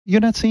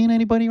You're not seeing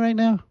anybody right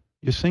now?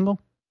 You're single?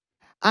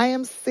 I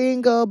am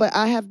single, but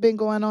I have been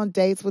going on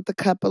dates with a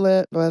couple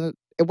of, well,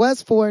 it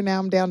was 4, now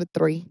I'm down to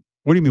 3.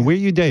 What do you mean? Where are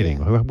you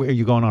dating? Where are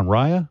you going on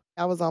Raya?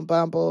 I was on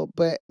Bumble,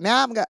 but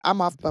now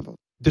I'm off Bumble.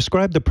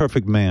 Describe the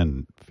perfect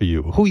man for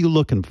you. Who are you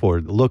looking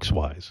for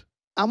looks-wise?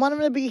 I want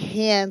him to be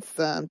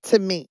handsome to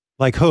me.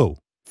 Like who?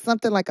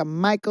 Something like a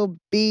Michael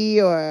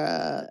B.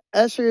 or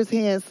Usher is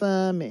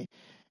handsome, and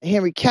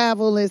Henry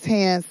Cavill is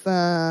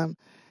handsome,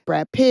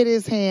 Brad Pitt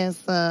is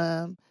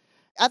handsome.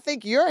 I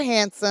think you're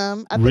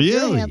handsome. I think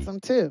you're handsome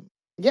too.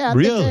 Yeah, I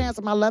think you're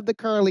handsome. I love the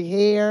curly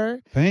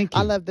hair. Thank you.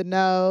 I love the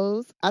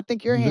nose. I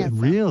think you're handsome.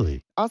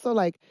 Really? Also,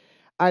 like,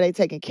 are they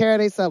taking care of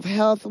themselves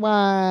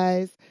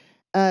health-wise?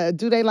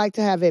 Do they like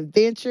to have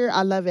adventure?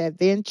 I love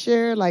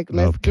adventure. Like,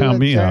 let's do a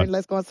journey.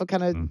 Let's go on some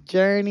kind of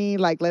journey.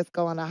 Like, let's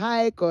go on a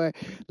hike or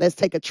let's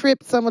take a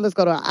trip somewhere. Let's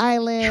go to an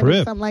island or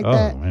something like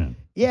that. Man.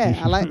 Yeah,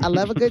 I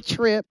love a good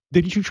trip.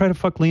 Didn't you try to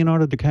fuck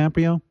Leonardo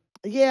DiCaprio?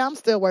 Yeah, I'm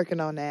still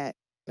working on that.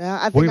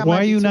 I think why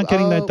are you not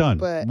getting that done?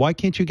 But why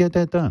can't you get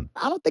that done?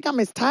 I don't think I'm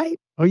his type.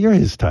 Oh, you're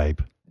his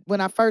type. When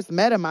I first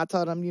met him, I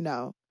told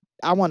him,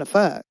 I want to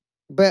fuck.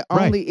 But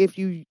only if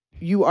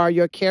you are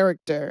your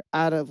character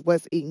out of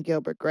What's Eating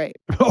Gilbert Grape.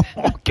 Oh,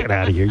 get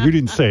out of here. You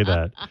didn't say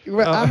that.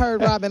 I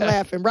heard Robin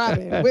laughing.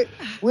 Robin,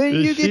 when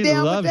you get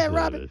down with that,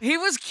 Robin? He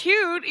was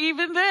cute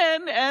even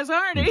then as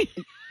Arnie.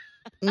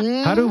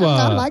 How do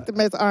I like the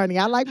Miss Arnie.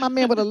 I like my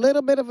man with a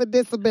little bit of a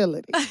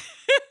disability.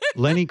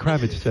 Lenny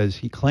Kravitz says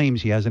he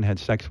claims he hasn't had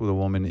sex with a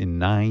woman in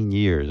 9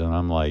 years. And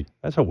I'm like,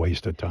 that's a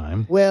waste of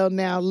time. Well,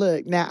 now,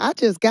 look. Now, I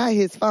just got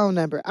his phone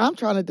number. I'm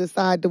trying to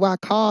decide, do I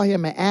call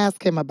him and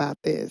ask him about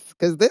this?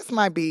 Because this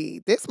might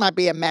be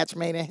a match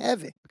made in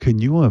heaven. Can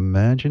you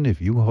imagine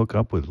if you hook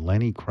up with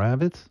Lenny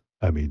Kravitz?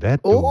 I mean,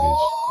 that dude is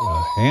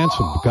a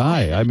handsome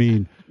guy. I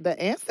mean, the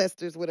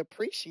ancestors would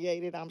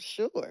appreciate it, I'm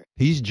sure.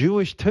 He's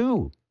Jewish,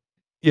 too.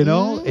 You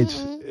know,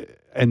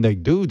 and the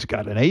dude's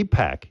got an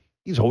 8-pack.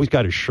 He's always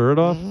got his shirt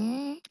off.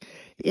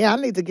 Yeah, I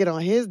need to get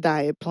on his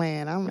diet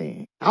plan. I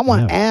mean, I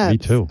want abs. Me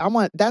too.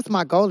 That's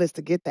my goal is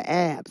to get the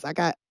abs. I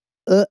got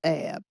a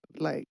ab.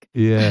 Like,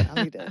 yeah.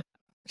 I need to,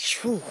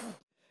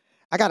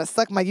 I got to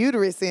suck my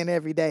uterus in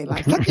every day.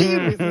 Like, suck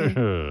your uterus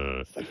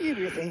in. Suck your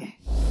uterus in.